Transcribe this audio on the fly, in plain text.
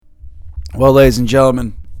Well, ladies and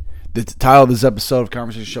gentlemen, the title of this episode of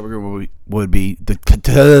Conversation with Shelby Green would be the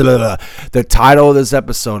title of this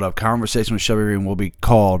episode of Conversation with Shelby Green will be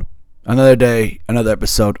called Another Day, Another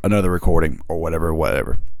Episode, Another Recording, or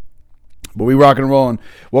whatever. But we rocking and rolling.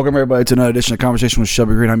 Welcome everybody to another edition of Conversation with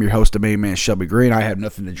Shelby Green. I'm your host, the main man, Shelby Green. I have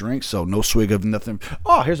nothing to drink, so no swig of nothing.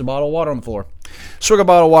 Oh, here's a bottle of water on the floor. Swig a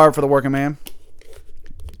bottle of water for the working man.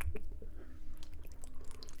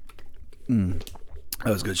 That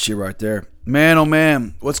was good shit right there. Man, oh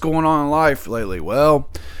man, what's going on in life lately? Well,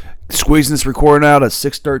 squeezing this recording out at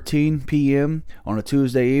 6:13 p.m. on a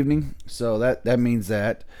Tuesday evening. So that means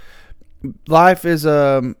that life has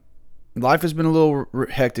been a little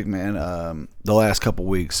hectic, man. The last couple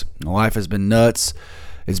weeks, life has been nuts.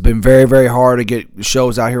 It's been very, very hard to get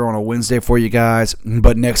shows out here on a Wednesday for you guys.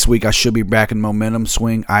 But next week, I should be back in momentum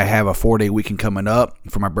swing. I have a 4-day weekend coming up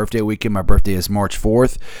for my birthday weekend. My birthday is March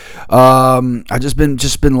 4th. Life's been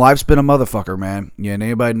a motherfucker, man. Yeah, and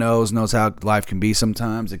anybody knows how life can be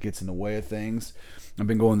sometimes. It gets in the way of things. I've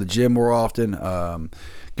been going to the gym more often,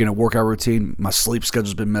 getting a workout routine. My sleep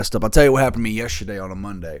schedule's been messed up. I'll tell you what happened to me yesterday on a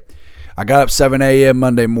Monday. I got up 7 a.m.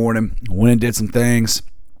 Monday morning, went and did some things.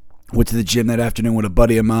 Went to the gym that afternoon with a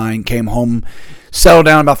buddy of mine. Came home, settled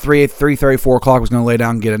down about 3:30, 4 o'clock. Was going to lay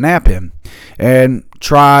down and get a nap in. And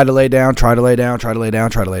tried to lay down.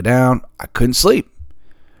 I couldn't sleep.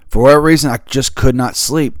 For whatever reason, I just could not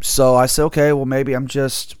sleep. So I said, okay, well, maybe I'm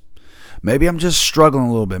just struggling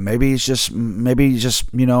a little bit. Maybe I'm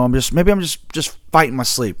just fighting my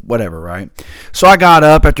sleep, whatever, right? So I got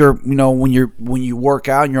up after, when you work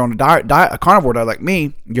out and you're on a carnivore diet like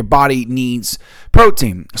me, your body needs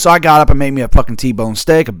protein. So I got up and made me a fucking T-bone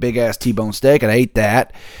steak, a big ass T-bone steak, and I ate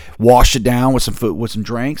that, washed it down with some food, with some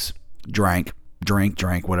drinks, drank,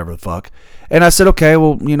 whatever the fuck. And I said, okay,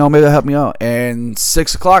 well, maybe that'll help me out. And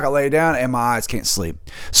 6 o'clock, I lay down and my eyes can't sleep.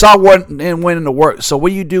 So I went into work. So what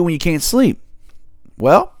do you do when you can't sleep?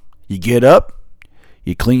 Well, you get up,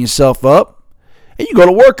 you clean yourself up, and you go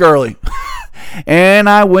to work early. And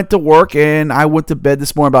I went to work and I went to bed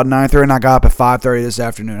this morning about 9:30 and I got up at 5:30 this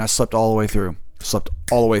afternoon. I slept all the way through.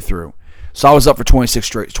 So I was up for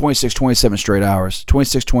 27 straight hours.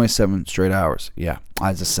 Yeah,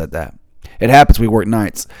 I just said that. It happens. We work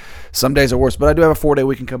nights. Some days are worse, but I do have a 4-day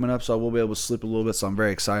weekend coming up, so I will be able to sleep a little bit, so I'm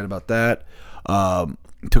very excited about that.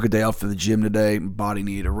 Took a day off for the gym today. My body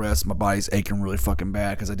needed a rest. My body's aching really fucking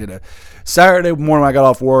bad because I did a Saturday morning when I got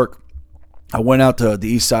off work. I went out to the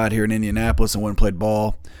east side here in Indianapolis and went and played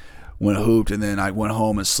ball, went hooped, and then I went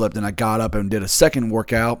home and slept, and I got up and did a second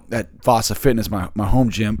workout at Fossa Fitness, my home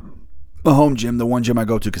gym. The one gym I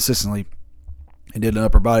go to consistently. I did an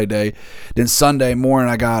upper body day. Then Sunday morning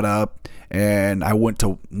I got up and I went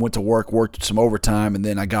to work, worked some overtime, and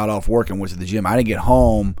then I got off work and went to the gym. I didn't get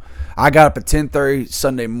home. I got up at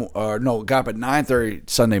 10:30 got up at 9:30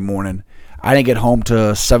 Sunday morning. I didn't get home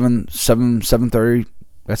to 7:30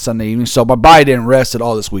 that Sunday evening. So my body didn't rest at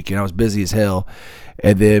all this weekend. I was busy as hell.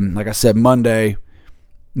 And then, like I said, Monday,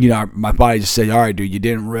 my body just said, all right, dude, you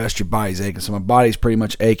didn't rest. Your body's aching. So my body's pretty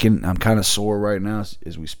much aching. I'm kind of sore right now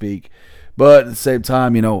as we speak. But at the same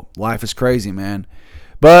time, life is crazy, man.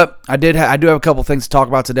 But I do have a couple things to talk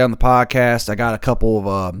about today on the podcast. I got a couple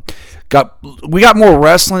of we got more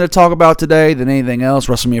wrestling to talk about today than anything else.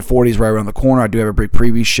 WrestleMania 40 is right around the corner. I do have a big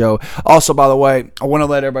preview show. Also, by the way, I want to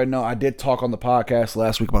let everybody know I did talk on the podcast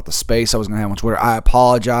last week about the space I was going to have on Twitter. I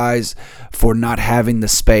apologize for not having the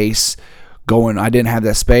space going. I didn't have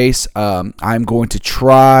that space. I'm going to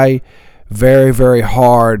try very, very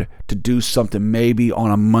hard to do something maybe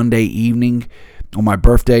on a Monday evening on my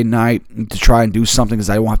birthday night to try and do something because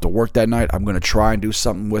I won't have to work that night. I'm going to try and do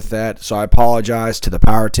something with that. So I apologize to the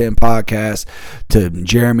Power 10 podcast, to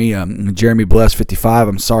Jeremy Bless 55.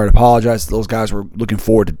 I'm sorry to apologize. Those guys were looking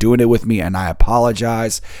forward to doing it with me, and I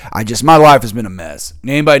apologize. My life has been a mess.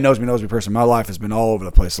 Anybody knows me personally. My life has been all over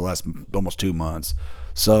the place the last almost 2 months.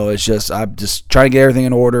 So I'm just trying to get everything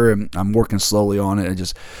in order, and I'm working slowly on it. And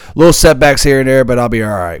just little setbacks here and there, but I'll be all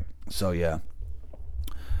right. So yeah.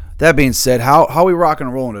 That being said, how are we rocking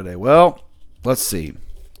and rolling today? Well, let's see.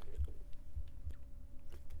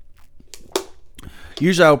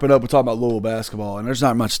 Usually I open up and talk about Louisville basketball, and there's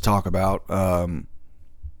not much to talk about.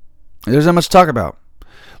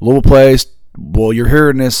 Louisville plays. Well, you're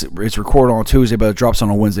hearing this. It's recorded on Tuesday, but it drops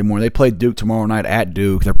on a Wednesday morning. They play Duke tomorrow night at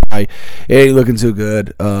Duke. It ain't looking too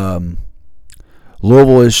good.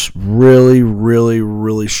 Louisville is really, really,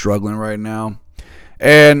 really struggling right now.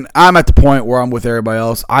 And I'm at the point where I'm with everybody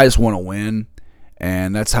else. I just want to win,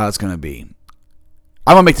 and that's how it's going to be.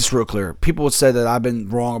 I'm going to make this real clear. People would say that I've been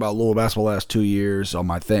wrong about Louisville basketball the last 2 years on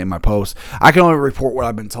my post. I can only report what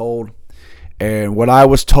I've been told. And what I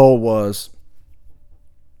was told was,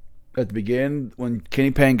 at the beginning, when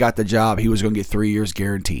Kenny Payne got the job, he was going to get 3 years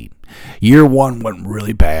guaranteed. Year one went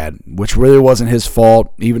really bad, which really wasn't his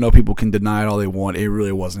fault. Even though people can deny it all they want, it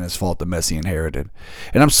really wasn't his fault, the mess he inherited.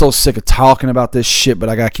 And I'm so sick of talking about this shit, but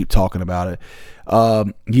I got to keep talking about it.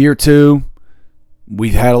 Year two,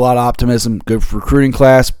 we had a lot of optimism. Good recruiting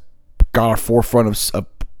class. Got our forefront of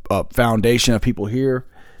a foundation of people here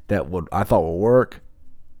that I thought would work.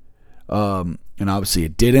 And obviously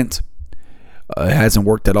it didn't. It hasn't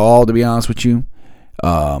worked at all, to be honest with you.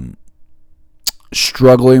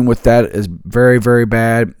 Struggling with that is very, very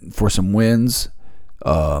bad for some wins.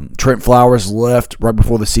 Trent Flowers left right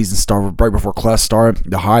before the season started, right before class started.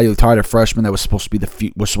 The highly touted freshman that was supposed to be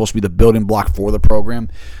the building block for the program.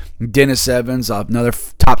 Dennis Evans, another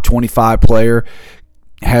top 25 player,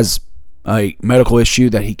 has a medical issue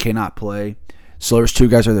that he cannot play. So there's two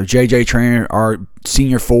guys right there. JJ Trainer, our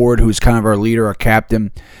senior forward, who's kind of our leader, our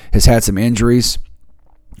captain, has had some injuries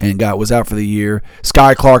and was out for the year.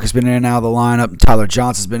 Sky Clark has been in and out of the lineup. Tyler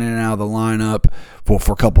Johnson's been in and out of the lineup for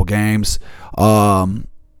a couple games.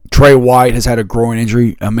 Trey White has had a groin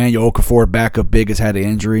injury. Emmanuel Okafor, backup big, has had an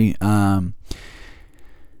injury.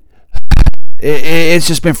 It's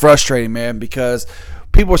just been frustrating, man, because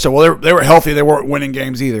people are saying, well, they were healthy. They weren't winning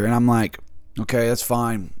games either. And I'm like, okay, that's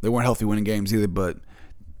fine. They weren't healthy winning games either, but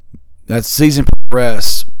that season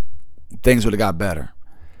progressed, things would have got better,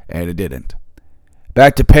 and it didn't.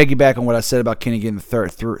 Back to piggyback on what I said about Kenny getting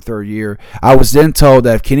the third year. I was then told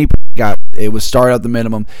that if Kenny it was start out the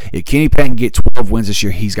minimum. If Kenny Payne can get 12 wins this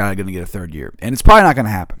year, he's going to get a third year, and it's probably not going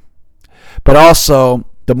to happen. But also,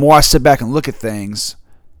 the more I sit back and look at things,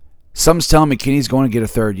 something's telling me Kenny's going to get a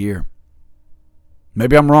third year.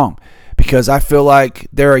 Maybe I'm wrong, because I feel like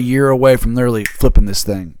they're a year away from literally flipping this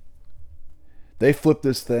thing. They flip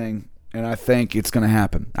this thing, and I think it's going to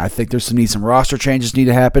happen. I think there's some roster changes need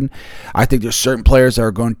to happen. I think there's certain players that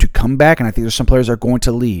are going to come back, and I think there's some players that are going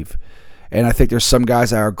to leave. And I think there's some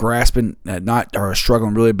guys that are grasping, are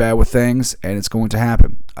struggling really bad with things, and it's going to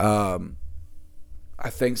happen. I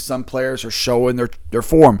think some players are showing their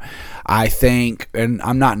form. I think, and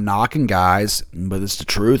I'm not knocking guys, but it's the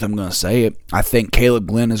truth. I'm going to say it. I think Caleb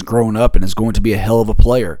Glenn is growing up and is going to be a hell of a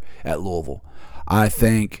player at Louisville. I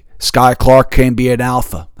think Sky Clark can be an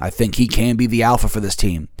alpha. I think he can be the alpha for this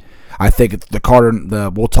team. I think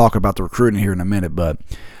we'll talk about the recruiting here in a minute, but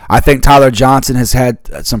I think Tyler Johnson has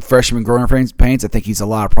had some freshman growing pains. I think he's a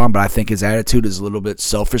lot of problem, but I think his attitude is a little bit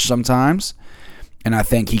selfish sometimes, and I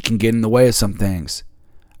think he can get in the way of some things.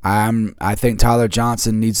 I think Tyler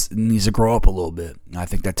Johnson needs to grow up a little bit. I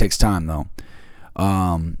think that takes time, though.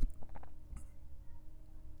 Brandon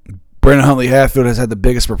Huntley-Hatfield has had the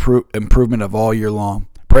biggest improvement of all year long.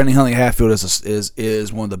 Brandon Huntley-Hatfield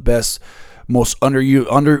is one of the best, most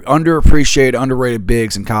underappreciated, underrated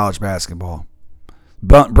bigs in college basketball.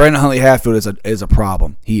 But Brandon Huntley-Hatfield is a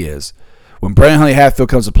problem. He is. When Brandon Huntley-Hatfield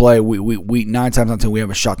comes to play, we 9 times out of 10 we have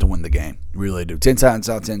a shot to win the game. We really do. 10 times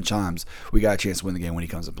out of 10 times we got a chance to win the game when he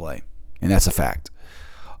comes to play, and that's a fact.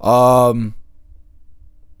 Trying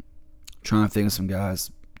to think of some guys.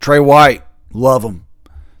 Trey White, love him.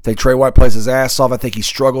 I think Trey White plays his ass off. I think he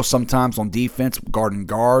struggles sometimes on defense, guarding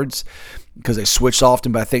guards, because they switch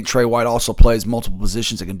often, but I think Trey White also plays multiple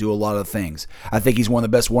positions and can do a lot of things. I think he's one of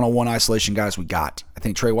the best one-on-one isolation guys we got. I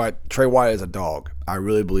think Trey White is a dog. I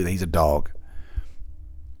really believe that he's a dog.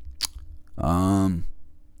 I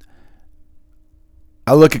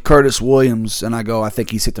look at Curtis Williams and I go, I think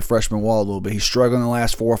he's hit the freshman wall a little bit. He's struggling in the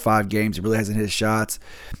last 4 or 5 games. He really hasn't hit his shots.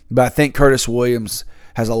 But I think Curtis Williams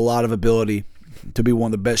has a lot of ability to be one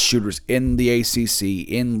of the best shooters in the ACC,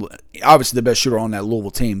 obviously the best shooter on that Louisville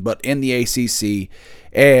team, but in the ACC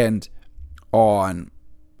and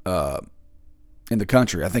in the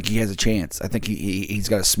country. I think he has a chance. I think he's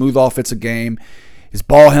got a smooth offensive game. His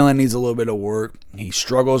ball handling needs a little bit of work. He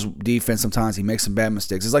struggles with defense sometimes. He makes some bad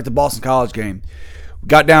mistakes. It's like the Boston College game. We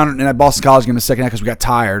got down in that Boston College game in the second half because we got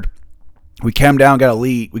tired. We came down, got a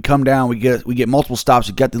lead. We come down, we get multiple stops.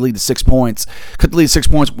 We got the lead to 6 points. Cut the lead to 6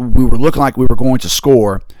 points. We were looking like we were going to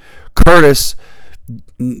score. Curtis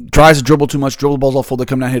tries to dribble too much. Dribble the balls off full. They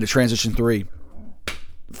come down, hit a transition 3.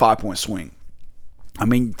 5-point swing. I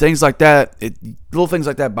mean, things like that, little things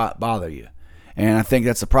like that bother you. And I think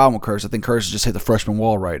that's the problem with Curtis. I think Curtis just hit the freshman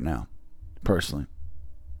wall right now, personally.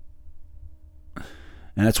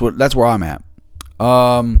 And that's where I'm at.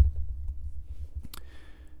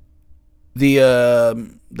 The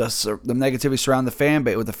negativity surrounding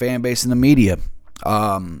the fan base and the media.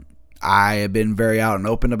 I have been very out and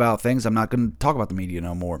open about things. I'm not going to talk about the media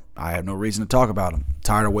no more. I have no reason to talk about them. I'm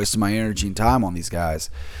tired of wasting my energy and time on these guys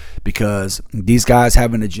because these guys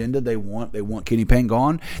have an agenda. They want Kenny Payne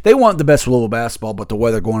gone. They want the best for Louisville basketball, but the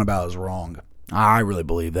way they're going about it is wrong. I really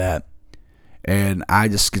believe that, and I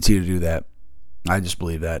just continue to do that. I just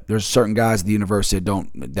believe that there's certain guys at the university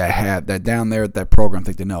that down there at that program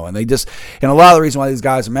think they know, and a lot of the reason why these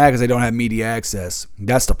guys are mad because they don't have media access.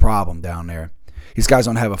 That's the problem down there. These guys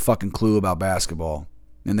don't have a fucking clue about basketball,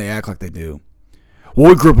 and they act like they do. Well,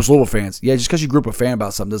 we grew up as Louisville fans. Yeah, just because you grew up a fan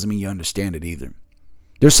about something doesn't mean you understand it either.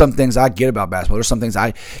 There's some things I get about basketball. There's some things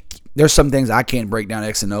I can't break down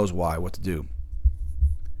X and O's why, what to do,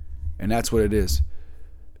 and that's what it is.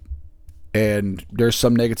 And there's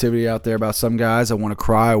some negativity out there about some guys that want to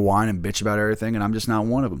cry, whine, and bitch about everything, and I'm just not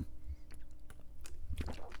one of them.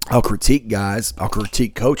 I'll critique guys. I'll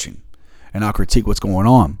critique coaching, and I'll critique what's going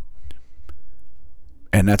on.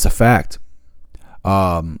 And that's a fact.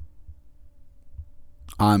 I'm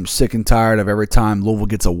sick and tired of every time Louisville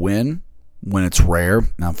gets a win, when it's rare.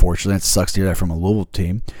 Unfortunately, it sucks to hear that from a Louisville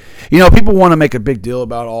team. People want to make a big deal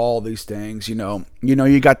about all these things. You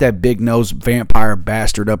got that big-nosed vampire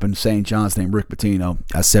bastard up in St. John's named Rick Pitino.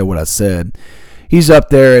 I said what I said. He's up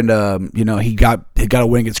there, and he got a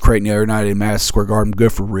win against Creighton the other night in Madison Square Garden.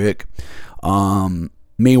 Good for Rick.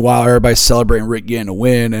 Meanwhile, everybody's celebrating Rick getting a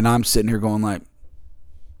win, and I'm sitting here going like,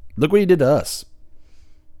 look what he did to us.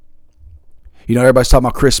 Everybody's talking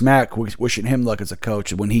about Chris Mack, wishing him luck as a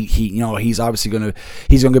coach when he's obviously going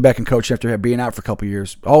to go back and coach after being out for a couple of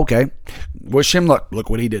years. Okay, wish him luck. Look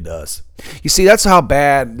what he did to us. You see, that's how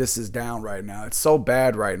bad this is down right now. It's so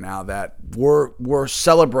bad right now that we're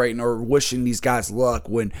celebrating or wishing these guys luck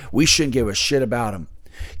when we shouldn't give a shit about them.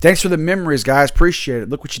 Thanks for the memories, guys. Appreciate it.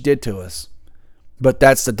 Look what you did to us. But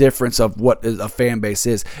that's the difference of what a fan base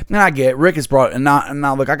is. Now I get it. Rick has brought and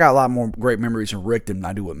now look, I got a lot more great memories from Rick than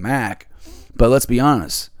I do with Mac. But let's be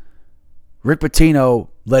honest. Rick Pitino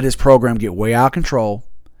let his program get way out of control,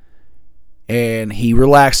 and he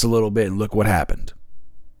relaxed a little bit, and look what happened.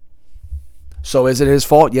 So is it his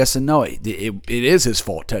fault? Yes and no. It is his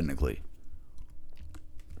fault technically.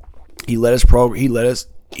 He let his program. He let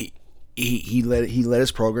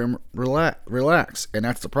his program relax, and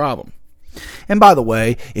that's the problem. And by the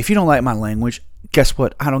way, if you don't like my language, guess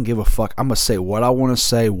what? I don't give a fuck. I'm going to say what I want to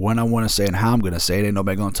say, when I want to say, and how I'm going to say it. Ain't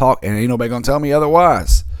nobody going to talk, and ain't nobody going to tell me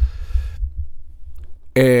otherwise.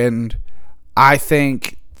 And I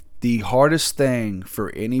think the hardest thing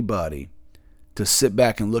for anybody to sit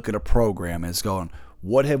back and look at a program is going,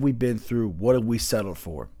 what have we been through? What have we settled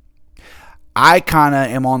for? I kind of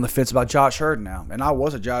am on the fence about Josh Hurd now, and I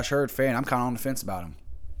was a Josh Hurd fan. I'm kind of on the fence about him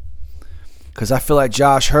because I feel like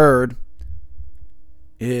Josh Hurd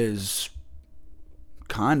is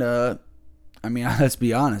kind of, let's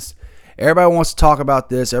be honest. Everybody wants to talk about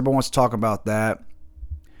this. Everybody wants to talk about that.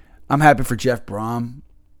 I'm happy for Jeff Brom,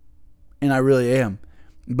 and I really am.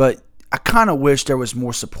 But I kind of wish there was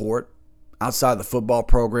more support outside the football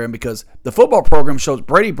program because the football program shows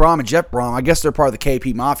Brady Brom and Jeff Brom. I guess they're part of the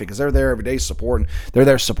KP Mafia because they're there every day supporting. They're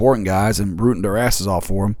there supporting guys and rooting their asses off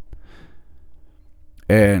for them.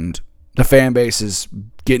 And the fan base is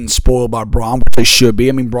getting spoiled by Brom, which they should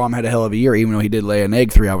be. Brom had a hell of a year, even though he did lay an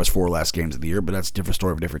egg 3 out of his 4 last games of the year, but that's a different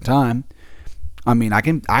story of a different time. I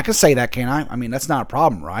can say that, can't I? That's not a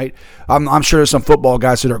problem, right? I'm sure there's some football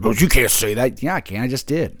guys that goes, you can't say that. Yeah, I can. I just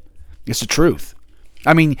did. It's the truth.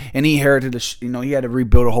 And he inherited, he had to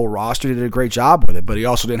rebuild a whole roster. He did a great job with it, but he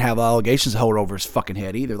also didn't have allegations held over his fucking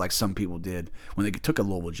head either, like some people did when they took a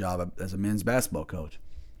Louisville job as a men's basketball coach.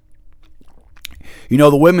 The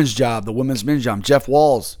women's men's job, Jeff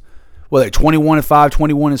Walls, they 21-5,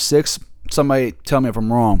 21-6. Somebody tell me if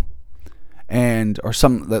I'm wrong, or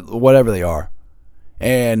whatever they are.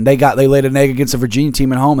 And they laid an egg against a Virginia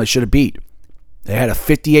team at home they should have beat. They had a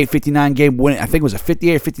 58-59 game win. I think it was a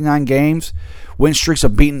 58-59 games win streaks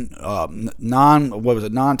of beating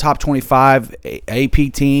non-top 25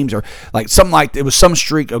 AP teams or like something like it was some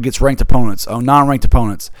streak against ranked opponents, non-ranked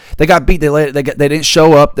opponents. They got beat. They didn't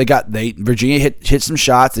show up. Virginia hit some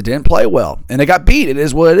shots. They didn't play well, and they got beat. It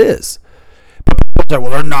is what it is. But people say, well,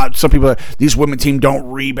 they're not. Some people, these women team don't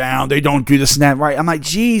rebound. They don't do this and that. Right? I'm like,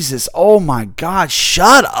 Jesus, oh my God,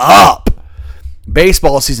 shut up.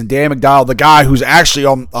 Baseball season, Dan McDowell, the guy who's actually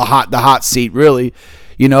on the hot seat, really.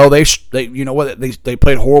 They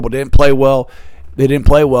played horrible. They didn't play well.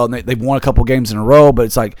 And they've won a couple games in a row. But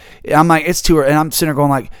it's like, I'm like, it's too early. And I'm sitting there going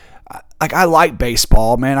like I like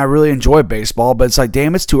baseball, man. I really enjoy baseball. But it's like,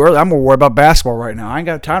 damn, it's too early. I'm more worried about basketball right now. I ain't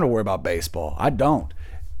got time to worry about baseball. I don't.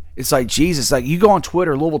 It's like, Jesus, like you go on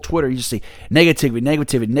Twitter, Louisville Twitter, you just see negativity,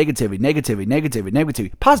 negativity, negativity, negativity, negativity,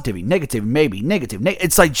 negativity, positivity, negativity, maybe, negative.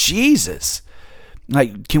 It's like, Jesus.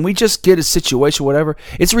 Like, can we just get a situation, whatever?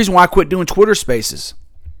 It's the reason why I quit doing Twitter spaces.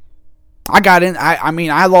 I got in,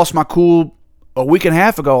 I lost my cool a week and a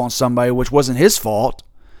half ago on somebody, which wasn't his fault.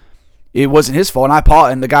 It wasn't his fault.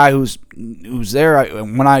 And the guy who's there,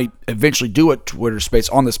 when I eventually do a Twitter space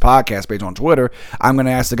on this podcast page on Twitter, I'm going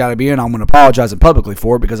to ask the guy to be in. I'm going to apologize publicly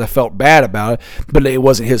for it because I felt bad about it. But it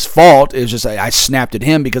wasn't his fault. It was just I snapped at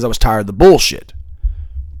him because I was tired of the bullshit.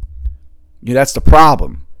 That's the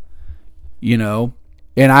problem. And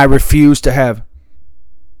I refuse to have.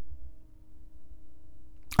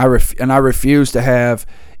 I refuse to have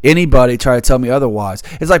anybody try to tell me otherwise.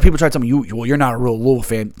 It's like people try to tell me, you're not a real Louisville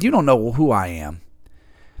fan. You don't know who I am.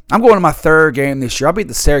 I'm going to my third game this year. I'll be at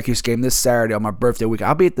the Syracuse game this Saturday on my birthday week.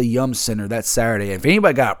 I'll be at the Yum Center that Saturday. If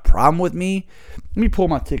anybody got a problem with me, let me pull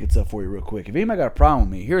my tickets up for you real quick. If anybody got a problem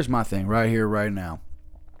with me, here's my thing right here, right now.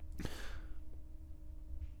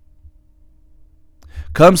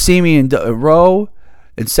 Come see me in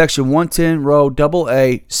section 110, row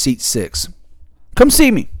AA, seat 6. Come see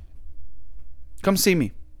me. Come see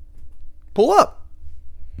me. Pull up.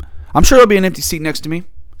 I'm sure there'll be an empty seat next to me.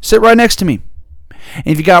 Sit right next to me. And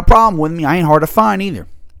if you got a problem with me, I ain't hard to find either.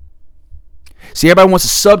 See, everybody wants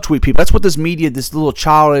to subtweet people. That's what this media, this little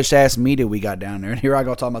childish-ass media we got down there. And here I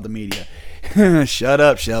go talking about the media. Shut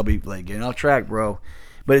up, Shelby. Like, getting off track, bro.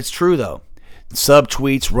 But it's true, though.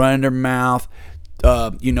 Subtweets, running their mouth.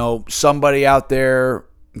 Somebody out there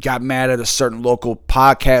got mad at a certain local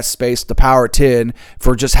podcast space, the Power 10,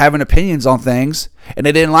 for just having opinions on things, and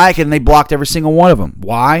they didn't like it, and they blocked every single one of them.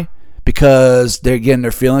 Why? Because they're getting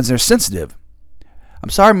their feelings, and they're sensitive. I'm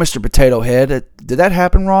sorry, Mr. Potato Head. Did that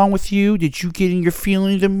happen wrong with you? Did you get in your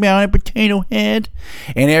feelings about it, Potato Head?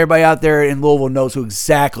 And everybody out there in Louisville knows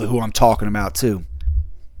exactly who I'm talking about, too.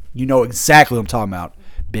 You know exactly who I'm talking about.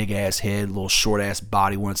 Big ass head, little short ass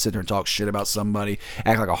body, want to sit there and talk shit about somebody,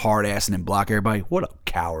 act like a hard ass and then block everybody. What a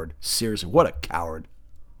coward. Seriously, what a coward.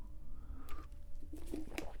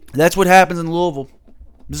 That's what happens in Louisville.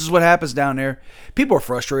 This is what happens down there. People are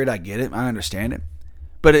frustrated, I get it, I understand it.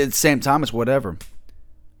 But at the same time, it's whatever.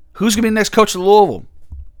 Who's going to be the next coach of Louisville?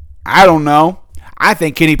 I don't know. I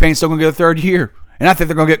think Kenny Payne's still going to get a third year. And I think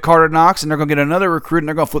they're going to get Carter Knox, and they're going to get another recruit, and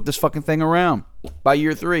they're going to flip this fucking thing around by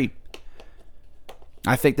year 3.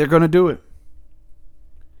 I think they're going to do it.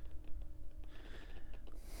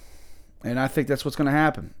 And I think that's what's going to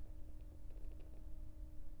happen.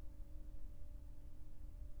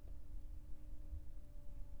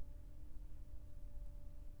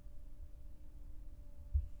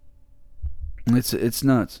 It's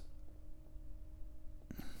nuts.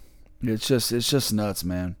 It's just nuts,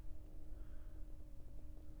 man.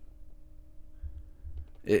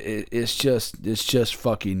 It's just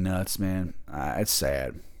fucking nuts, man. It's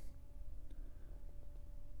sad.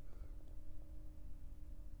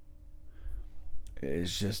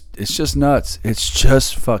 It's just nuts. It's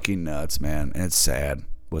just fucking nuts, man. And it's sad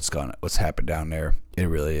what's happened down there. It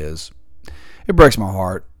really is. It breaks my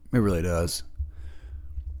heart. It really does.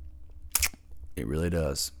 It really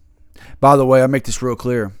does. By the way, I make this real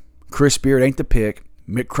clear. Chris Beard ain't the pick.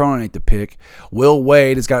 Mick Cronin ain't the pick. Will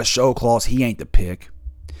Wade has got a show clause. He ain't the pick.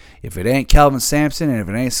 If it ain't Calvin Sampson and if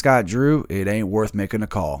it ain't Scott Drew, it ain't worth making a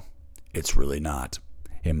call. It's really not,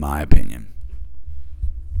 in my opinion.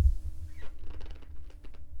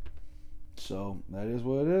 So, that is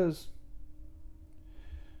what it is.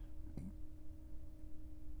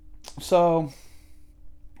 So,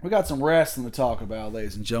 we got some wrestling to talk about,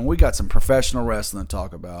 ladies and gentlemen. We got some professional wrestling to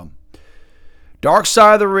talk about. Dark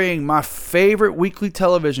Side of the Ring, my favorite weekly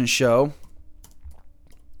television show,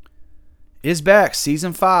 is back.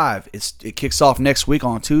 Season 5. It kicks off next week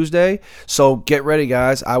on Tuesday. So get ready,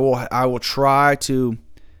 guys. I will try to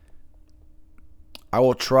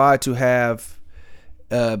have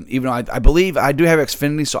even though I believe I do have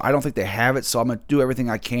Xfinity, so I don't think they have it. So I'm gonna do everything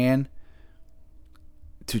I can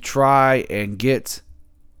to try and get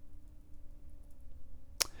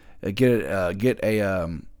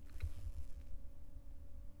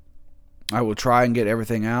I will try and get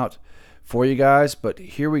everything out for you guys. But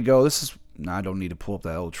here we go. I don't need to pull up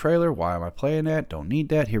that old trailer. Why am I playing that? Don't need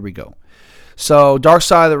that. Here we go. So, Dark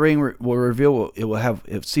Side of the Ring will reveal. It will have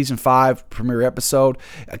season 5 premiere episode.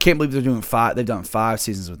 I can't believe they're doing 5. They've done 5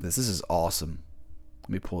 seasons with this. This is awesome. Let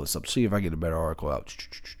me pull this up. See if I get a better article out.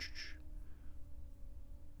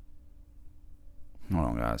 Hold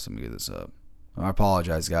on, guys. Let me get this up. I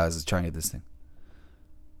apologize, guys. Let's try and get this thing.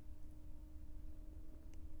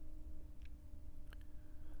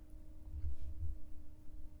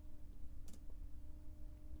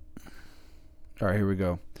 All right, here we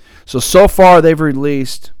go. So far they've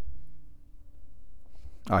released.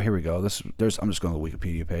 Oh, here we go. I'm just going to the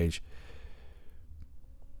Wikipedia page.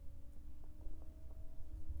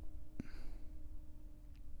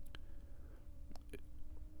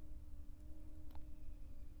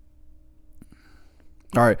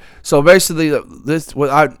 All right. So basically,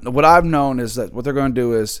 what I've known is that what they're going to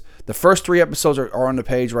do is the first 3 episodes are on the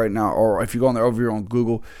page right now, or if you go on there over here on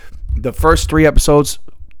Google, the first 3 episodes.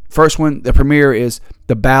 First one, the premiere is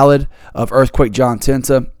The Ballad of Earthquake John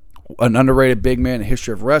Tenta, an underrated big man in the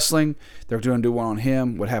history of wrestling. They're going to do one on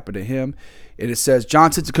him, what happened to him. And it says,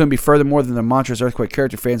 John Tenta couldn't be further more than the monstrous Earthquake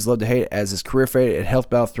character fans loved to hate as his career faded and health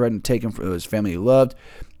battle threatened to take him from his family he loved.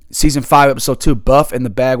 Season 5, Episode 2, Buff and the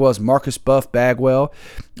Bagwells. Marcus Buff Bagwell,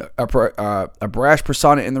 a brash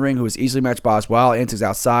persona in the ring who was easily matched by his wild antics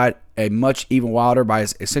outside, a much even wilder by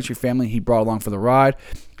his eccentric family he brought along for the ride.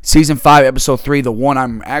 Season 5, Episode 3, the one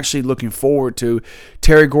I'm actually looking forward to,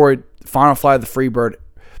 Terry Gorey, Final Flight of the Freebird.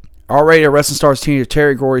 Already a wrestling star's teenager,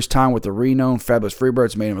 Terry Gorey's time with the renowned Fabulous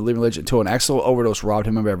Freebirds made him a living legend until an accidental overdose robbed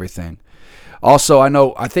him of everything. Also,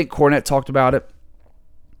 I think Cornette talked about it.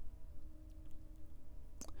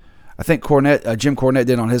 I think Jim Cornette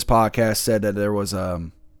did on his podcast, said that there was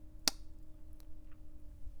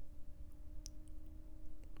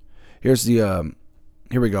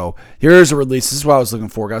here we go. Here's a release. This is what I was looking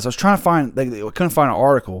for, guys. I was trying to find, I couldn't find an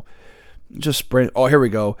article. Here we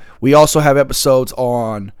go. We also have episodes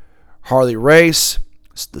on Harley Race,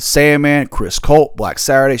 the Sandman, Chris Colt, Black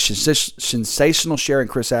Saturday, Sensational Sherry, and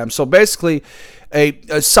Chris Adams. So basically,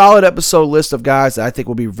 a solid episode list of guys that I think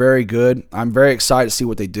will be very good. I'm very excited to see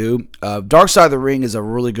what they do. Dark Side of the Ring is a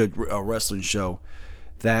really good wrestling show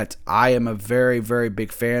that I am a very, very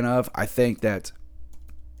big fan of. I think that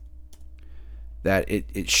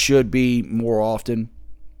it should be more often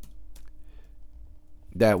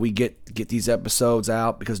that we get these episodes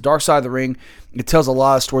out, because Dark Side of the Ring, it tells a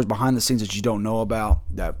lot of stories behind the scenes that you don't know about,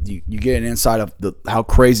 that you get an insight of how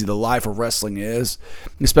crazy the life of wrestling is,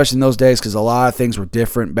 especially in those days, because a lot of things were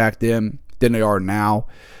different back then than they are now.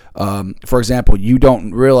 For example, you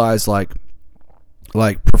don't realize like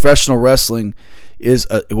professional wrestling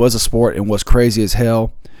it was a sport and was crazy as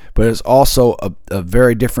hell, but it's also a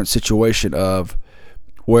very different situation of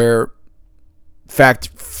where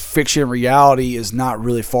fiction and reality is not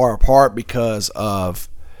really far apart because of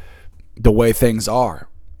the way things are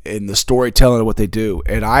and the storytelling of what they do.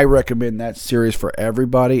 And I recommend that series for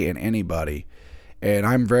everybody and anybody. And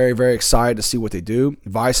I'm very, very excited to see what they do.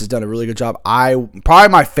 Vice has done a really good job. Probably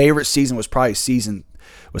my favorite season was season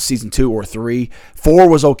 2 or 3. 4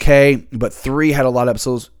 was okay, but 3 had a lot of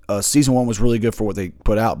episodes. Season 1 was really good for what they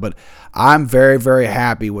put out. But I'm very, very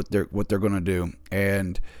happy with what they're going to do.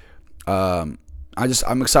 And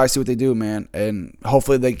I'm excited to see what they do, man, and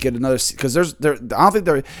hopefully they get another. Because I don't think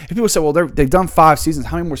they're. If people say, well, they've done 5 seasons,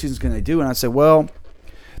 how many more seasons can they do? And I say, well,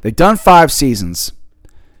 they've done 5 seasons.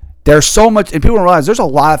 There's so much, and people don't realize there's a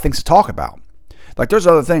lot of things to talk about. Like there's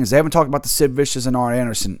other things they haven't talked about: the Sid Vicious and Arn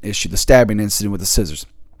Anderson issue, the stabbing incident with the scissors.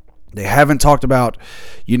 They haven't talked about,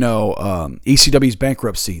 ECW's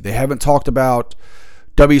bankruptcy. They haven't talked about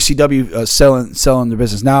WCW selling their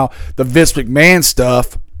business. Now the Vince McMahon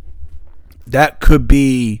stuff. That could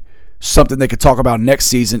be something they could talk about next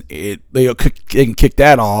season. They can kick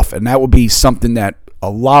that off, and that would be something that a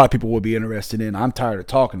lot of people would be interested in. I'm tired of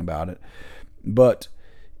talking about it. But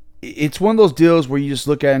it's one of those deals where you just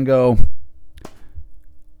look at it and go,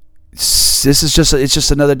 it's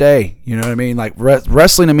just another day. You know what I mean? Like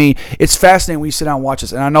wrestling to me, it's fascinating when you sit down and watch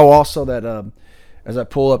this. And I know also that as I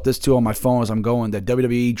pull up this too on my phone as I'm going, that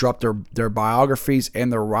WWE dropped their biographies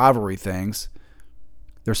and their rivalry things.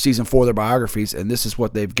 Their season 4 of their biographies, and this is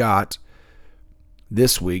what they've got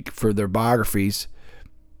this week for their biographies.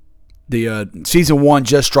 The season 1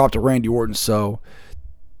 just dropped to Randy Orton,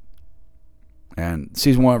 and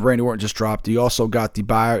season 1 of Randy Orton just dropped. You also got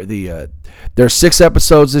there's 6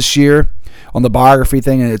 episodes this year on the biography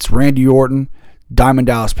thing, and it's Randy Orton, Diamond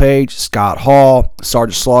Dallas Page, Scott Hall,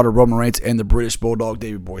 Sergeant Slaughter, Roman Reigns, and the British Bulldog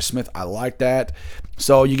Davey Boy Smith. I like that.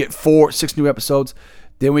 So you get 6 new episodes.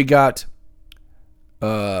 Then we got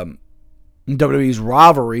WWE's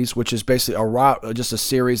rivalries, which is basically just a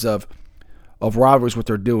series of rivalries, what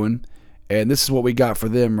they're doing, and this is what we got for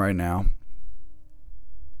them right now.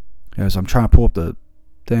 As I'm trying to pull up the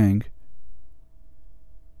thing,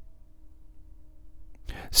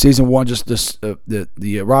 season 1, just this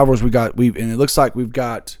the rivalries we got. And it looks like we've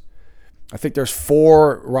got. I think there's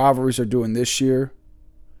 4 rivalries they're doing this year.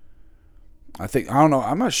 I don't know.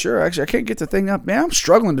 I'm not sure. Actually, I can't get the thing up. Man, I'm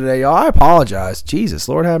struggling today, y'all. I apologize. Jesus,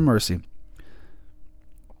 Lord have mercy.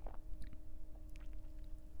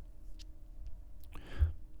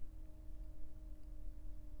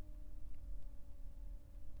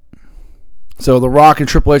 So The Rock and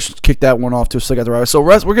Triple H kicked that one off to a second. So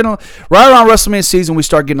we're gonna right around WrestleMania season, we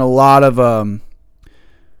start getting a lot of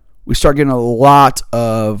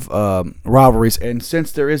rivalries, and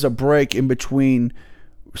since there is a break in between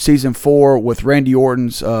season 4 with Randy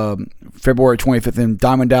Orton's February 25th and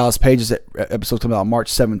Diamond Dallas Page's episode coming out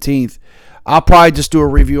March 17th, I'll probably just do a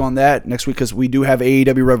review on that next week because we do have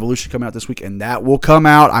AEW Revolution coming out this week, and that will come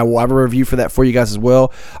out. I will have a review for that for you guys as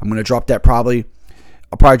well. I'm going to drop that probably.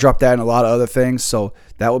 I'll probably drop that and a lot of other things, so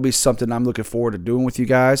that will be something I'm looking forward to doing with you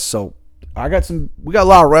guys. So we got a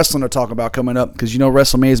lot of wrestling to talk about coming up because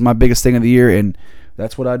WrestleMania is my biggest thing of the year, and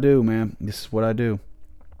that's what I do, man. This is what I do.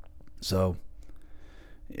 So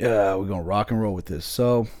yeah, we're gonna rock and roll with this.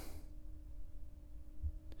 So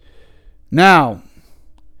now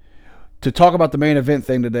to talk about the main event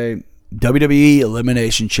thing today, WWE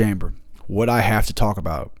Elimination Chamber. What I have to talk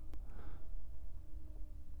about.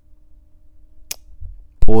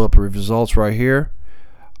 Pull up the results right here.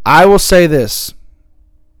 I will say this.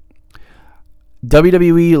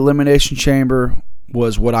 WWE Elimination Chamber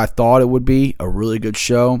was what I thought it would be. A really good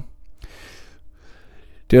show.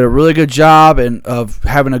 Did a really good job of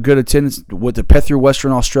having a good attendance with the Pethru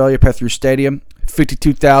Western Australia, Pethru Stadium.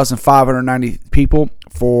 52,590 people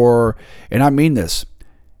for, and I mean this,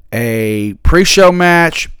 a pre-show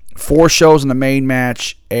match, 4 shows in the main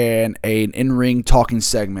match, and an in-ring talking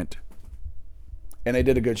segment. And they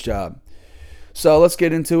did a good job. So let's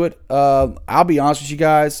get into it. I'll be honest with you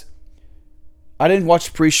guys. I didn't watch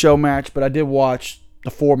the pre-show match, but I did watch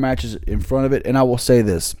the 4 matches in front of it. And I will say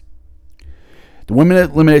this. The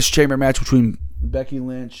Women's Elimination Chamber match between Becky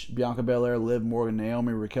Lynch, Bianca Belair, Liv Morgan,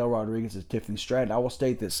 Naomi, Raquel Rodriguez, and Tiffany Stratton. I will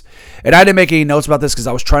state this. And I didn't make any notes about this because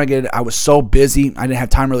I was trying to get it. I was so busy. I didn't have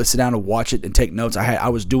time to really sit down and watch it and take notes. I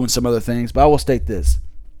was doing some other things. But I will state this.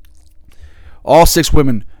 All 6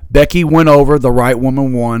 women. Becky went over. The right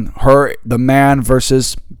woman won. The man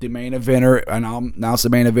versus the main eventer. And now it's the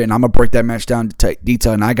main event. And I'm going to break that match down to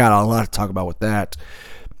detail. And I got a lot to talk about with that.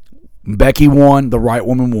 Becky won. The right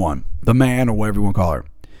woman won. The man, or whatever you want to call her.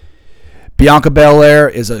 Bianca Belair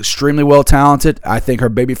is extremely well talented. I think her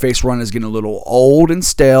babyface run is getting a little old and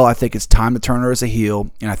stale. I think it's time to turn her as a heel.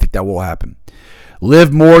 And I think that will happen.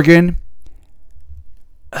 Liv Morgan.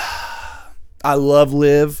 I love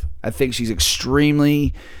Liv. I think she's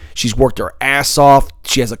worked her ass off.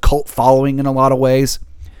 She has a cult following in a lot of ways.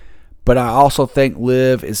 But I also think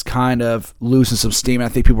Liv is kind of losing some steam. I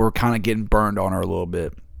think people are kind of getting burned on her a little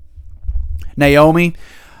bit. Naomi,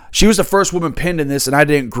 she was the first woman pinned in this, and I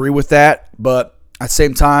didn't agree with that. But at the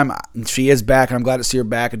same time, she is back, and I'm glad to see her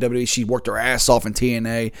back at WWE. She worked her ass off in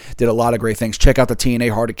TNA, did a lot of great things. Check out the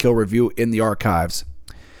TNA Hard to Kill review in the archives.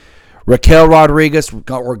 Raquel Rodriguez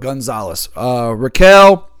or Gonzalez.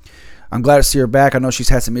 Raquel, I'm glad to see her back. I know she's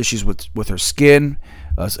had some issues with her skin,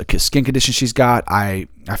 a skin condition she's got. I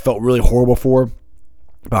felt really horrible for her,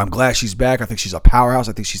 but I'm glad she's back. I think she's a powerhouse.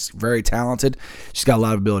 I think she's very talented. She's got a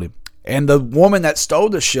lot of ability. And the woman that stole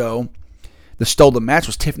the match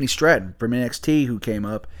was Tiffany Stratton from NXT, who came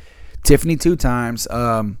up. Tiffany 2 times.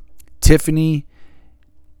 Tiffany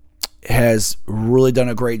has really done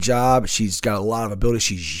a great job. She's got a lot of ability.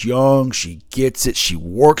 She's young. She gets it. She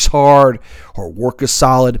works hard. Her work is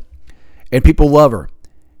solid. And people love her.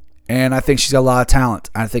 And I think she's got a lot of talent.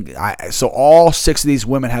 So all 6 of these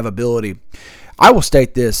women have ability. I will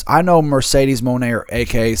state this. I know Mercedes Moné,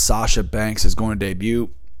 a.k.a. Sasha Banks, is going to debut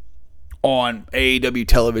on AEW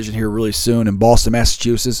television here really soon in Boston,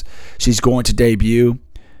 Massachusetts. She's going to debut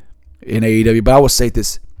in AEW. But I will state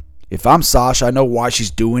this. If I'm Sasha, I know why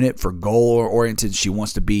she's doing it, for goal-oriented. She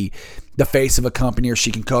wants to be the face of a company, or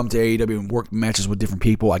she can come to AEW and work matches with different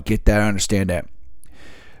people. I get that. I understand that.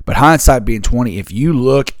 But hindsight being 20, if you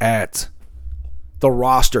look at the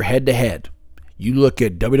roster head-to-head, you look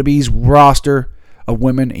at WWE's roster of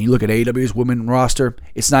women, and you look at AEW's women roster,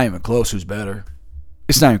 it's not even close who's better.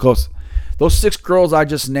 It's not even close. Those 6 girls I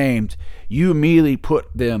just named, you immediately put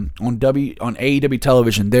them on AEW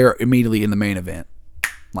television. They're immediately in the main event.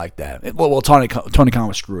 Like that. Well, Tony Khan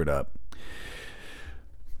would screw it up.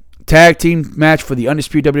 Tag team match for the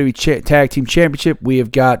Undisputed WWE Tag Team Championship. We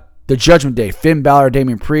have got the Judgment Day. Finn Balor,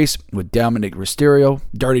 Damian Priest with Dirty Dominic Mysterio,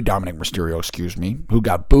 who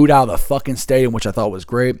got booed out of the fucking stadium, which I thought was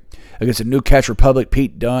great, against the New Catch Republic,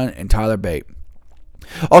 Pete Dunne and Tyler Bate.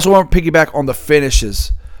 Also want to piggyback on the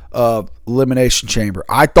finishes of Elimination Chamber.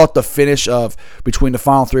 I thought the finish of between the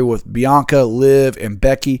final 3 with Bianca, Liv, and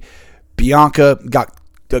Becky. Bianca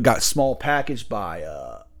got small packaged by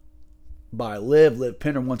Liv. Liv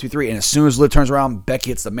pinned her 1, 2, 3, and as soon as Liv turns around, Becky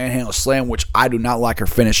hits the manhandle slam, which I do not like her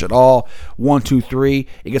finish at all. 1, 2, 3,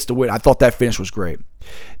 it gets the win. I thought that finish was great.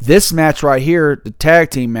 This match right here, the tag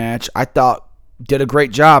team match, I thought did a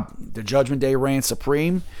great job. The Judgment Day reigned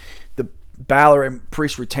supreme. The Balor and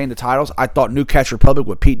Priest retained the titles. I thought Newcastle Republic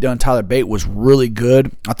with Pete Dunne, Tyler Bate was really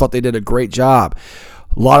good. I thought they did a great job.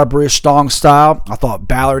 A lot of British Strong Style. I thought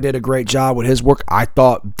Balor did a great job with his work. I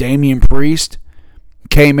thought Damian Priest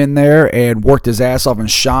came in there and worked his ass off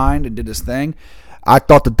and shined and did his thing. I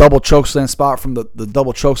thought the double chokeslam spot from the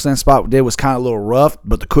double chokeslam spot we did was kind of a little rough,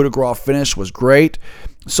 but the coup de grace finish was great.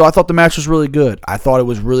 So I thought the match was really good. I thought it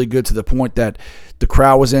was really good to the point that the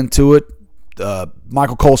crowd was into it.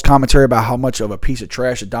 Michael Cole's commentary about how much of a piece of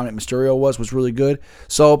trash that Dominic Mysterio was really good.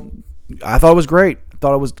 So I thought it was great. I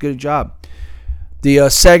thought it was a good job. The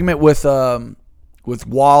segment with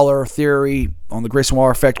Waller Theory on the Grayson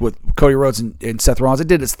Waller effect with Cody Rhodes and Seth Rollins, it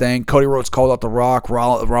did its thing. Cody Rhodes called out The Rock.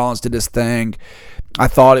 Rollins did his thing. I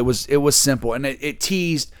thought it was simple, and it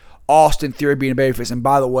teased Austin Theory being a babyface. And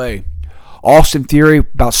by the way, Austin Theory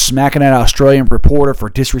about smacking that Australian reporter for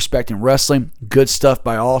disrespecting wrestling. Good stuff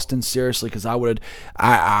by Austin, seriously, because I'm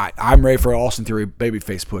ready for an Austin Theory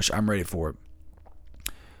babyface push. I'm ready for it.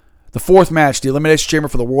 The fourth match, the Elimination Chamber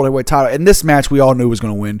for the World Heavyweight title. And this match we all knew was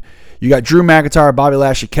going to win. You got Drew McIntyre, Bobby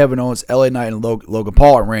Lashley, Kevin Owens, LA Knight, and Logan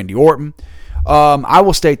Paul, and Randy Orton. I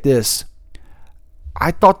will state this.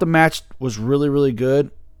 I thought the match was really, really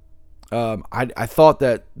good. I thought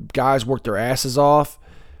that guys worked their asses off.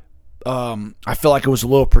 I feel like it was a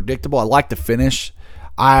little predictable. I liked the finish.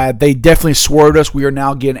 They definitely swerved us. We are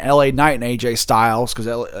now getting LA Knight and AJ Styles because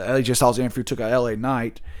AJ Styles' interview took out LA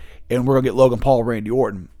Knight. And we're going to get Logan Paul and Randy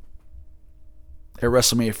Orton at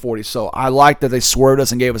WrestleMania 40. So I like that they swerved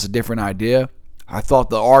us and gave us a different idea. I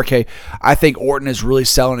thought I think Orton is really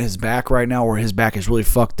selling his back right now, or his back is really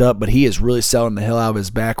fucked up, but he is really selling the hell out of his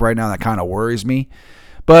back right now. That kind of worries me.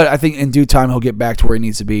 But I think in due time he'll get back to where he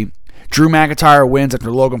needs to be. Drew McIntyre wins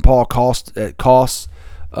after Logan Paul cost him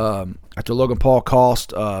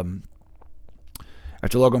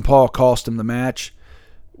the match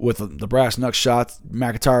with the brass knuck shots.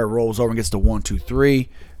 McIntyre rolls over and gets the 1-2-3.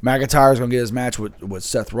 McIntyre's going to get his match with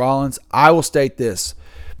Seth Rollins. I will state this.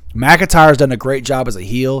 McIntyre's done a great job as a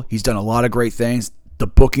heel. He's done a lot of great things. The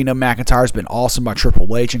booking of McIntyre's been awesome by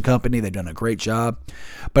Triple H and company. They've done a great job.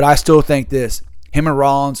 But I still think this. Him and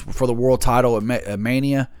Rollins for the world title at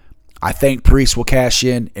Mania. I think Priest will cash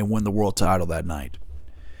in and win the world title that night.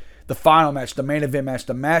 The final match, the main event match,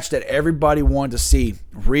 the match that everybody wanted to see,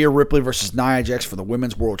 Rhea Ripley versus Nia Jax for the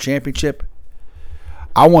Women's World Championship.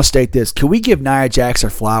 I want to state this. Can we give Nia Jax her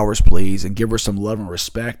flowers, please, and give her some love and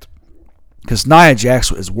respect? Because Nia Jax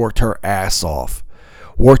has worked her ass off.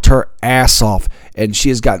 And she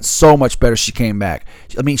has gotten so much better she came back.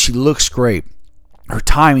 I mean, she looks great. Her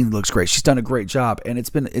timing looks great. She's done a great job, and it's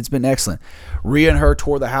been excellent. Rhea and her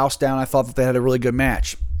tore the house down. I thought that they had a really good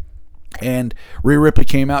match. And Rhea Ripley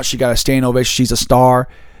came out. She got a standing ovation. She's a star.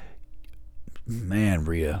 Man,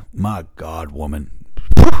 Rhea. My God, woman.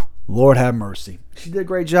 Lord have mercy. She did a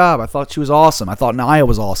great job. I thought she was awesome. I thought Nia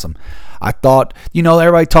was awesome. I thought,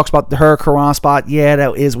 everybody talks about her Quran spot. Yeah,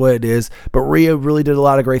 that is what it is. But Rhea really did a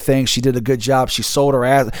lot of great things. She did a good job. She sold her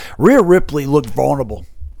ass. Rhea Ripley looked vulnerable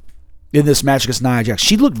in this match against Nia Jax.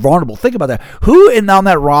 She looked vulnerable. Think about that. Who on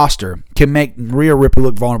that roster can make Rhea Ripley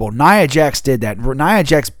look vulnerable? Nia Jax did that. Nia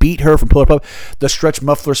Jax beat her from pillar to post. The stretch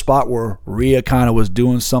muffler spot where Rhea kind of was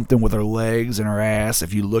doing something with her legs and her ass.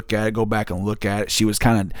 If you look at it, go back and look at it. She's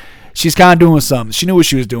kind of doing something. She knew what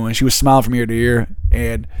she was doing. She was smiling from ear to ear,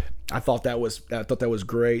 and I thought that was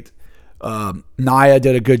great. Nia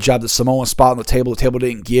did a good job. The Samoan spot on the table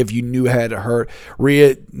didn't give. You knew it had to hurt.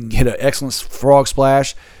 Rhea hit an excellent frog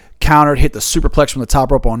splash. Countered, hit the superplex from the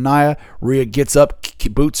top rope on Nia. Rhea gets up,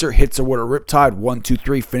 boots her, hits her with a riptide.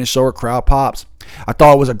 1-2-3, finish over, crowd pops. I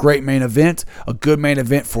thought it was a great main event, a good main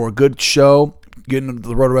event for a good show, getting to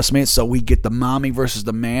the road to WrestleMania. So we get the mommy versus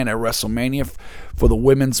the man at WrestleMania for the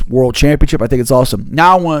Women's World Championship. I think it's awesome.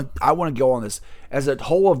 Now I want to go on this. As a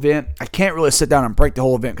whole event, I can't really sit down and break the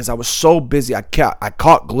whole event because I was so busy. I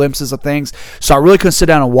caught glimpses of things, so I really couldn't sit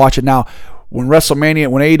down and watch it. Now, when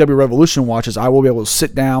AEW Revolution watches, I will be able to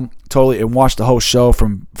sit down totally and watch the whole show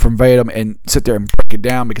from verbatim and sit there and break it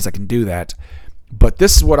down because I can do that. But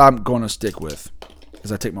this is what I'm going to stick with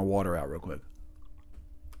as I take my water out real quick.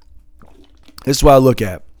 This is what I look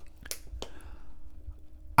at.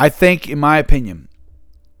 I think, in my opinion,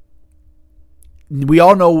 we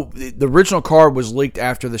all know the original card was leaked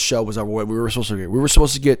after the show was over. We were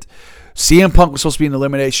supposed to get CM Punk was supposed to be in the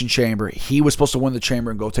Elimination Chamber. He was supposed to win the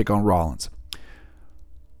chamber and go take on Rollins.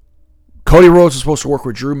 Cody Rhodes was supposed to work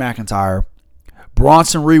with Drew McIntyre.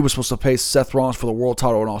 Bronson Reed was supposed to face Seth Rollins for the world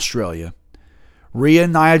title in Australia. Rhea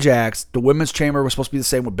and Nia Jax, the women's chamber was supposed to be the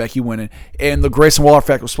same with Becky winning. And the Grayson Waller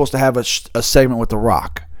effect was supposed to have a segment with The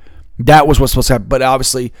Rock. That was what's supposed to happen. But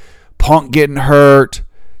obviously, Punk getting hurt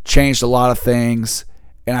changed a lot of things.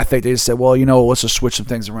 And I think they just said, well, let's just switch some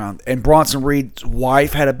things around. And Bronson Reed's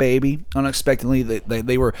wife had a baby unexpectedly.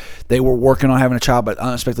 They were working on having a child, but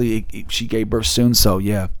unexpectedly she gave birth soon. So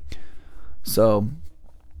yeah. So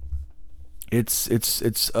it's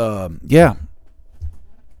yeah.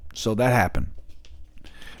 So that happened.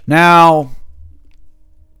 Now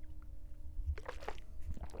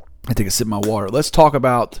I take a sip of my water. Let's talk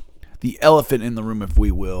about the elephant in the room, if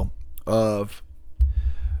we will, of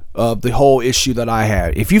the whole issue that I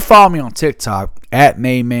had. If you follow me on TikTok at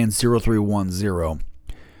Mayman0310,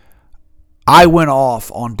 I went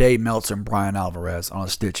off on Dave Meltzer and Brian Alvarez on a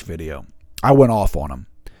Stitch video. I went off on them.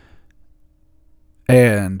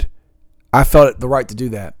 And I felt the right to do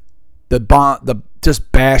that. The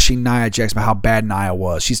just bashing Nia Jax about how bad Nia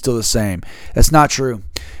was. She's still the same. That's not true.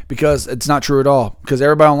 Because it's not true at all. Because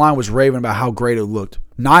everybody online was raving about how great it looked.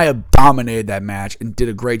 Nia dominated that match and did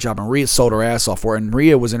a great job. And Rhea sold her ass off for it. And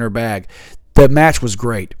Rhea was in her bag. The match was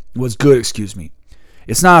great. Was good, excuse me.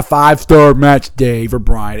 It's not a 5-star match, Dave or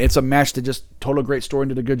Brian. It's a match that just told a great story and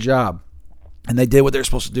did a good job. And they did what they're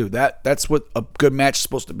supposed to do. That's what a good match is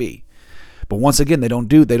supposed to be. But once again, they don't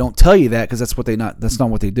tell you that because that's not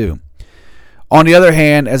what they do. On the other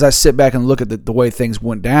hand, as I sit back and look at the way things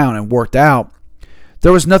went down and worked out,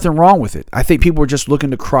 there was nothing wrong with it. I think people were just looking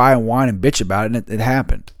to cry and whine and bitch about it, and it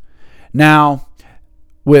happened. Now,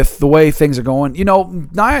 with the way things are going,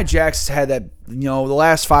 Nia Jax had that, the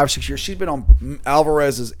last 5 or 6 years, she's been on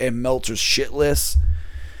Alvarez's and Meltzer's shit list.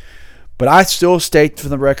 But I still state for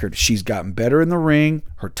the record, she's gotten better in the ring.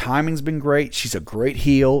 Her timing's been great. She's a great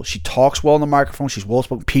heel. She talks well on the microphone. She's well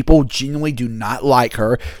spoken. People genuinely do not like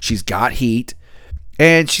her. She's got heat.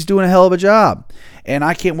 And she's doing a hell of a job. And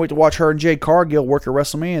I can't wait to watch her and Jade Cargill work at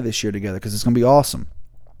WrestleMania this year together because it's going to be awesome.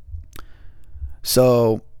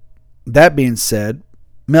 So, that being said,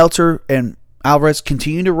 Meltzer and Alvarez,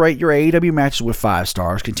 continue to rate your AEW matches with 5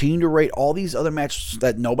 stars. Continue to rate all these other matches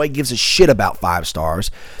that nobody gives a shit about 5 stars,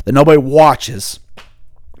 that nobody watches.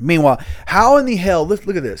 Meanwhile, how in the hell, look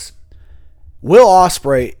at this. Will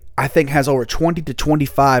Ospreay, I think, has over 20 to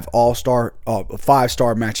 25 all-star,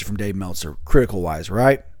 5-star matches from Dave Meltzer, critical-wise,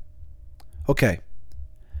 right? Okay.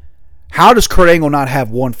 How does Kurt Angle not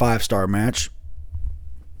have one 5-star match?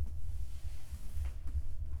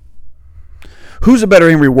 Who's a better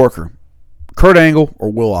in-ring worker? Kurt Angle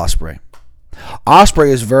or Will Ospreay? Ospreay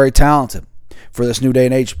is very talented for this new day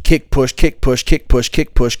and age. Kick, push, kick, push, kick, push,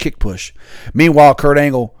 kick, push, kick, push. Meanwhile, Kurt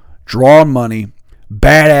Angle, drawing money,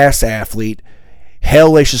 badass athlete,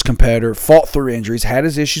 hellacious competitor, fought through injuries, had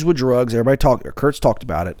his issues with drugs. Kurt's talked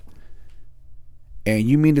about it. And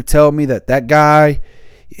you mean to tell me that guy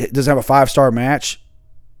doesn't have a 5-star match?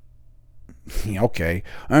 Okay.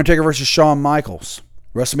 Undertaker versus Shawn Michaels.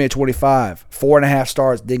 WrestleMania 25, 4.5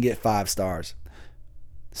 stars, didn't get 5 stars.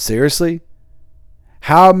 Seriously?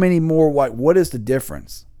 How many more? What is the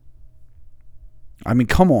difference? I mean,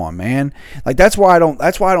 come on, man. That's why I don't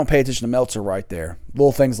pay attention to Meltzer right there.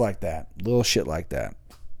 Little things like that. Little shit like that.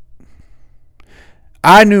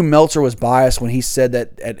 I knew Meltzer was biased when he said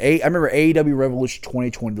that I remember AEW Revolution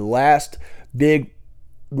 2020, the last big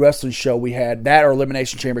wrestling show we had, that or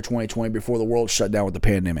Elimination Chamber 2020 before the world shut down with the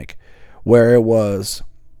pandemic, where it was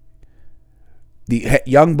the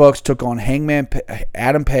Young Bucks took on Hangman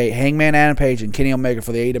Adam Page and Kenny Omega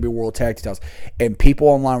for the AEW World Tag Team titles, and people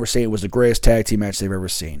online were saying it was the greatest tag team match they've ever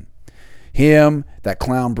seen. Him, that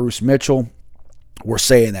clown Bruce Mitchell, were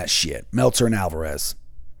saying that shit. Meltzer and Alvarez.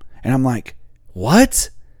 And I'm like, what?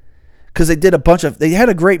 Because they had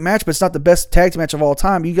a great match, but it's not the best tag team match of all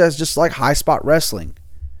time. You guys just like high spot wrestling.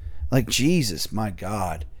 Like, Jesus, my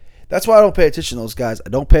God. That's why I don't pay attention to those guys. I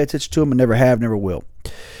don't pay attention to them and never have, never will.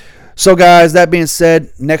 So, guys, that being said,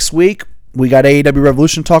 next week, we got AEW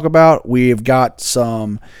Revolution to talk about. We've got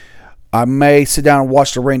some... I may sit down and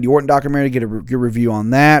watch the Randy Orton documentary, get a good review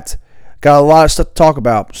on that. Got a lot of stuff to talk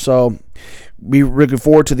about. So, be looking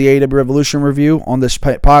forward to the AEW Revolution review on this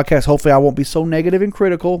podcast. Hopefully, I won't be so negative and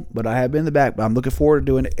critical, but I have been in the back. But I'm looking forward to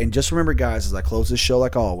doing it. And just remember, guys, as I close this show,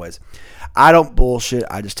 like always, I don't bullshit.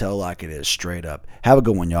 I just tell it like it is, straight up. Have a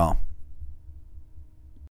good one, y'all.